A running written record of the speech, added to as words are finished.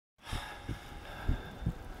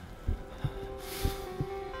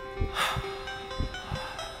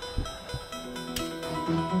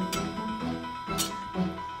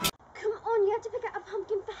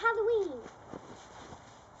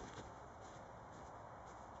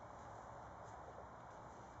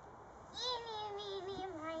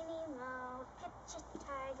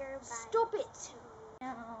stop it.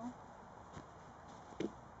 No.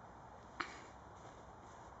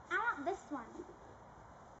 I want this one.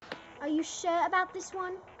 Are you sure about this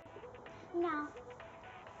one? No.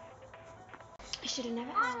 I should have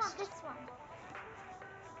never I want asked. this one.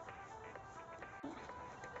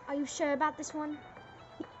 Are you sure about this one?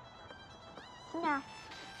 No.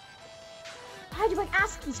 Why do I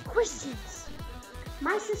ask these questions?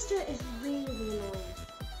 My sister is really annoying,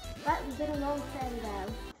 but we get along fairly well.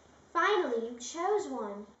 Finally, you chose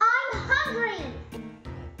one. I'm hungry!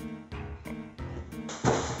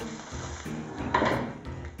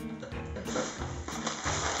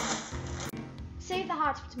 Save the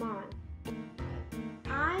hearts for tomorrow.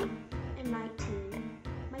 I am 19.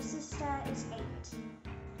 My sister is 8.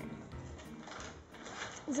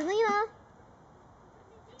 Zelina!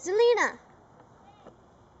 Zelina!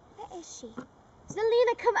 Where is she?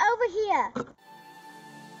 Zelina, come over here!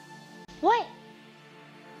 What?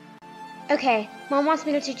 Okay, Mom wants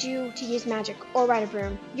me to teach you to use magic or ride a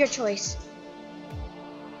broom. Your choice.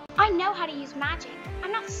 I know how to use magic.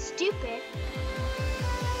 I'm not stupid.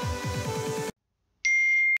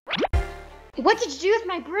 What did you do with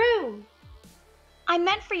my broom? I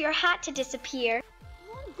meant for your hat to disappear.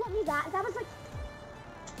 You won't get me that. That was like...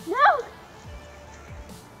 No!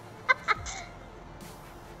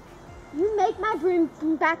 You make my broom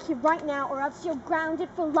come back here right now or else you're grounded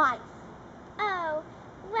for life. Oh,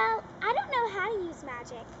 well, I don't know how to use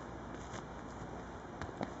magic.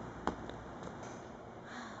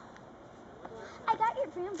 I got your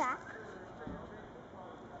broom back.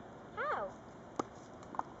 How?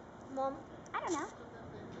 Mom? I don't know.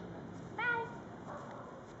 Bye.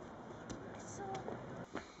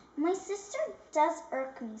 My sister does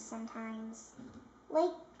irk me sometimes.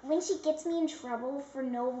 Like when she gets me in trouble for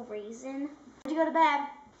no reason. Did you go to bed?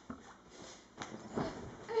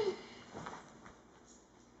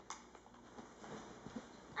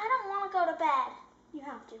 I don't want to go to bed. You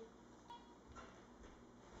have to.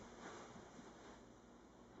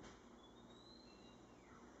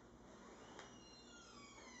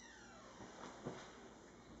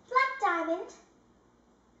 Black Diamond.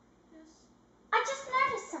 Yes. I just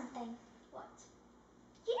noticed something. What?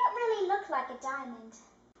 You don't really look like a diamond.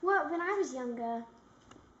 Well, when I was younger,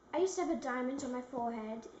 I used to have a diamond on my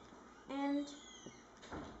forehead, and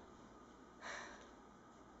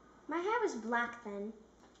my hair was black then.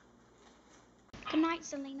 Good night,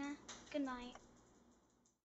 Selena. Good night.